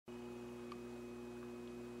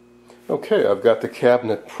Okay, I've got the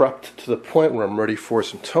cabinet prepped to the point where I'm ready for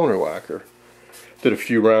some toner lacquer. Did a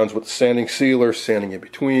few rounds with the sanding sealer, sanding in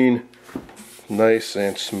between. Nice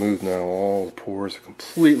and smooth now. All the pores are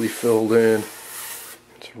completely filled in.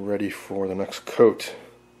 It's ready for the next coat.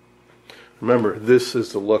 Remember, this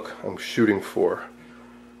is the look I'm shooting for.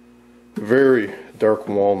 Very dark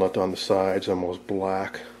walnut on the sides, almost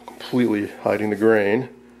black, completely hiding the grain.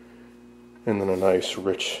 And then a nice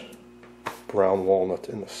rich brown walnut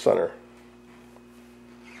in the center.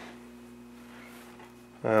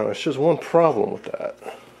 Now, there's just one problem with that.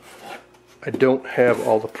 I don't have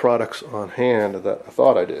all the products on hand that I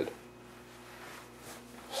thought I did.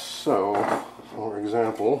 So, for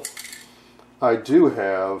example, I do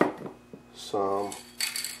have some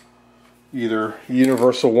either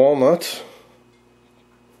universal walnut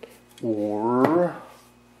or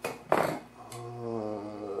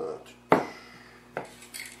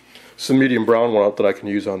some medium brown walnut that I can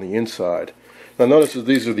use on the inside. Now notice that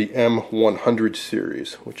these are the M100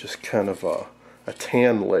 series, which is kind of a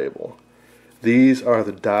tan label. These are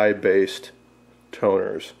the dye-based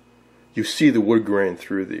toners. You see the wood grain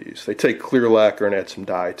through these. They take clear lacquer and add some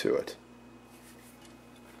dye to it.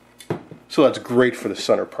 So that's great for the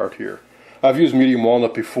center part here. I've used medium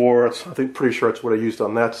walnut before. I think pretty sure that's what I used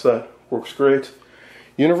on that set. Works great.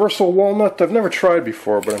 Universal walnut, I've never tried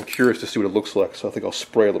before, but I'm curious to see what it looks like, so I think I'll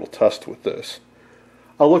spray a little test with this.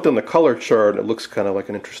 I looked on the color chart and it looks kind of like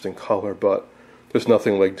an interesting color, but there's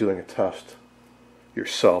nothing like doing a test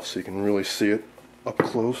yourself so you can really see it up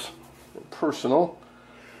close and personal.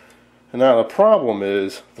 And now the problem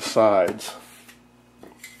is the sides.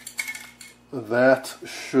 That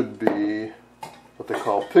should be what they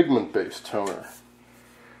call pigment-based toner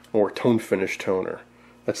or tone finish toner.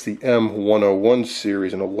 That's the M101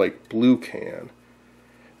 series in a light blue can.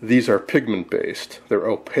 These are pigment-based. They're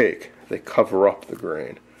opaque. They cover up the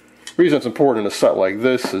grain. The reason it's important in a set like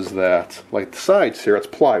this is that, like the sides here, it's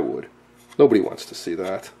plywood. Nobody wants to see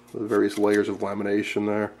that. The various layers of lamination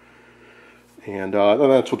there. And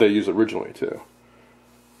that's what they used originally too.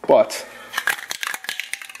 But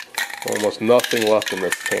almost nothing left in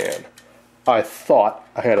this can. I thought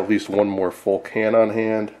I had at least one more full can on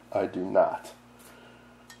hand. I do not.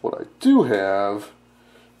 What I do have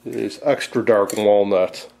is extra dark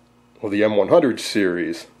walnut of the M100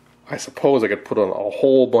 series. I suppose I could put on a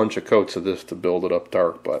whole bunch of coats of this to build it up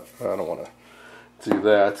dark, but I don't want to do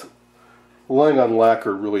that. Laying on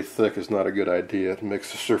lacquer really thick is not a good idea. It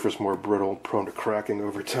makes the surface more brittle, prone to cracking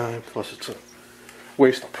over time, plus it's a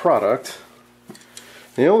waste of product.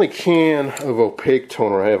 The only can of opaque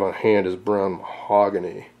toner I have on hand is brown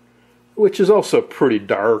mahogany, which is also pretty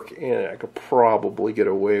dark, and I could probably get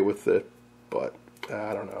away with it, but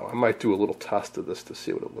I don't know. I might do a little test of this to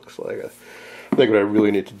see what it looks like. I think what I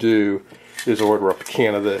really need to do is order up a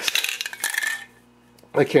can of this.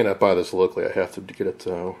 I cannot buy this locally. I have to get it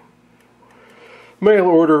mail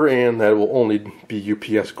order, and that will only be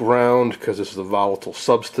UPS ground because this is a volatile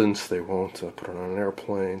substance. They won't put it on an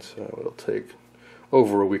airplane, so it'll take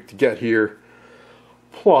over a week to get here.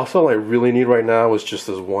 Plus, all I really need right now is just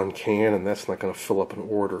this one can, and that's not going to fill up an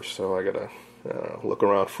order, so I gotta look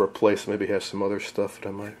around for a place that maybe has some other stuff that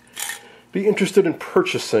I might be interested in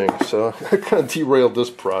purchasing. So I kind of derailed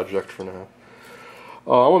this project for now.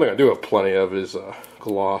 One thing I do have plenty of is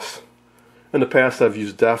gloss. In the past I've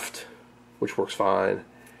used Deft, which works fine,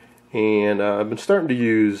 and I've been starting to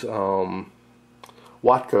use Watco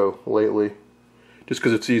lately, just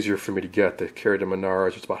because it's easier for me to get. They carry the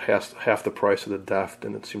Menards. It's about half the price of the Deft,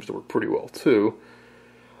 and it seems to work pretty well too.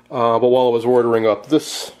 But while I was ordering up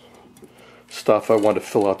this stuff, I wanted to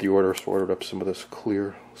fill out the order, so I ordered up some of this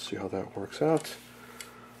clear. Let's see how that works out.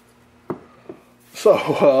 So,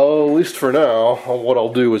 at least for now, what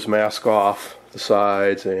I'll do is mask off the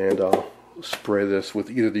sides, and I'll spray this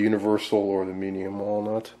with either the universal or the medium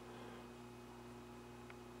walnut.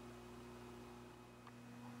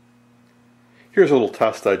 Here's a little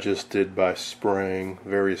test I just did by spraying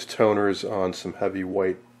various toners on some heavy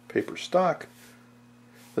white paper stock.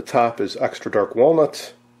 The top is extra dark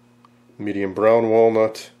walnut, medium brown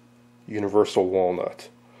walnut, universal walnut.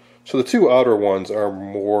 So the two outer ones are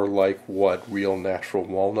more like what real natural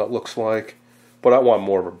walnut looks like, but I want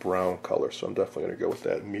more of a brown color, so I'm definitely going to go with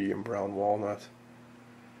that medium brown walnut.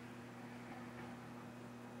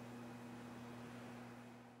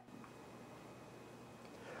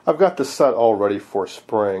 I've got this set all ready for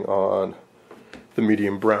spraying on the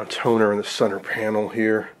medium brown toner in the center panel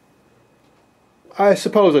here. I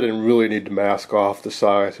suppose I didn't really need to mask off the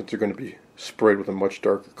sides since they're going to be sprayed with a much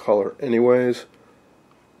darker color anyways.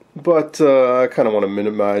 But I kind of want to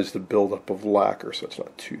minimize the buildup of lacquer so it's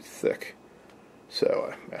not too thick.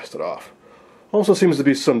 So I masked it off. Also seems to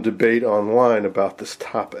be some debate online about this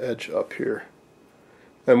top edge up here.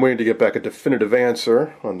 I'm waiting to get back a definitive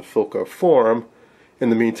answer on the Philco forum. In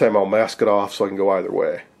the meantime, I'll mask it off so I can go either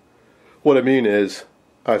way. What I mean is,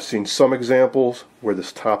 I've seen some examples where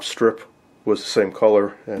this top strip was the same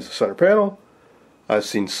color as the center panel. I've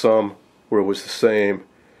seen some where it was the same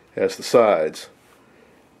as the sides.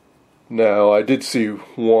 Now, I did see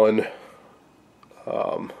one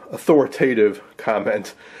authoritative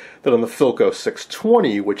comment that on the Philco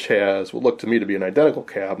 620, which has what looked to me to be an identical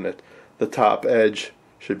cabinet, the top edge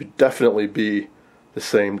should definitely be the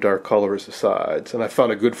same dark color as the sides. And I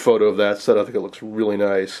found a good photo of that set. I think it looks really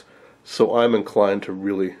nice. So I'm inclined to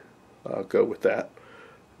really go with that,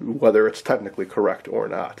 whether it's technically correct or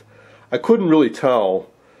not. I couldn't really tell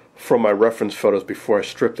from my reference photos before I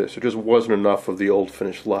stripped this. There just wasn't enough of the old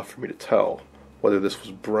finish left for me to tell whether this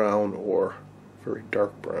was brown or very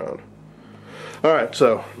dark brown. Alright,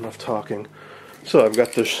 so enough talking. So I've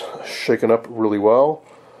got this shaken up really well.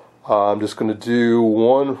 I'm just going to do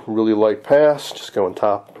one really light pass, just going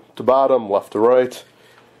top to bottom, left to right.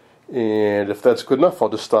 And if that's good enough, I'll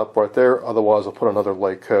just stop right there. Otherwise, I'll put another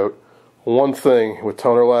light coat. One thing with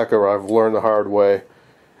toner lacquer I've learned the hard way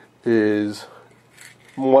is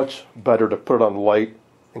much better to put it on light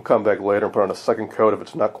and come back later and put on a second coat if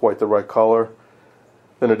it's not quite the right color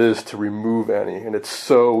than it is to remove any. And it's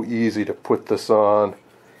so easy to put this on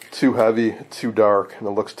too heavy, too dark, and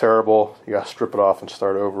it looks terrible. You gotta strip it off and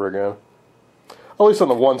start over again. At least on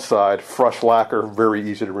the one side, fresh lacquer, very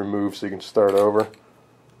easy to remove, so you can start over.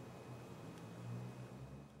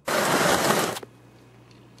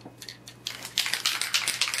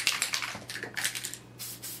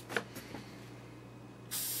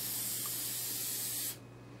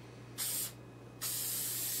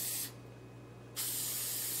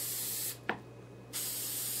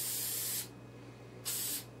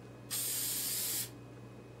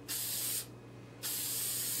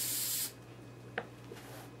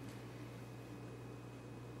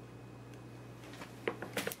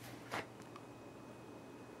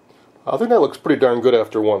 I think that looks pretty darn good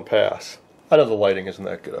after one pass. I know the lighting isn't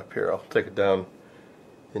that good up here. I'll take it down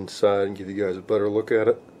inside and give you guys a better look at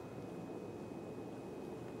it.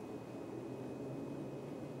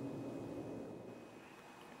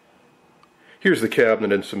 Here's the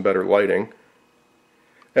cabinet in some better lighting.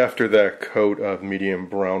 After that coat of medium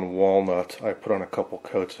brown walnut, I put on a couple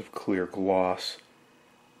coats of clear gloss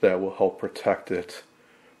that will help protect it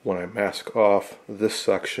when I mask off this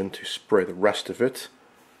section to spray the rest of it.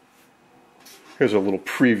 Here's a little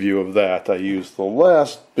preview of that. I used the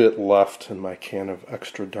last bit left in my can of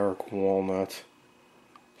extra dark walnut.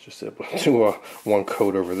 Just able to do one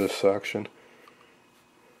coat over this section.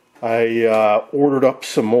 I ordered up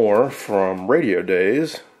some more from Radio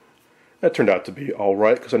Days. That turned out to be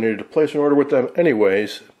alright because I needed to place an order with them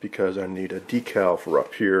anyways because I need a decal for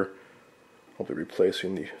up here. I'll be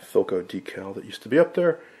replacing the Philco decal that used to be up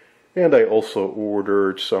there. And I also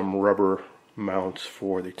ordered some rubber mounts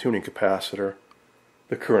for the tuning capacitor.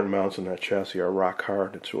 The current mounts in that chassis are rock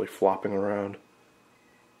hard. It's really flopping around.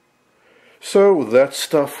 So that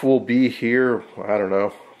stuff will be here, I don't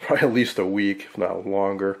know, probably at least a week, if not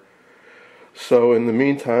longer. So in the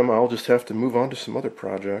meantime, I'll just have to move on to some other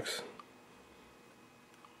projects.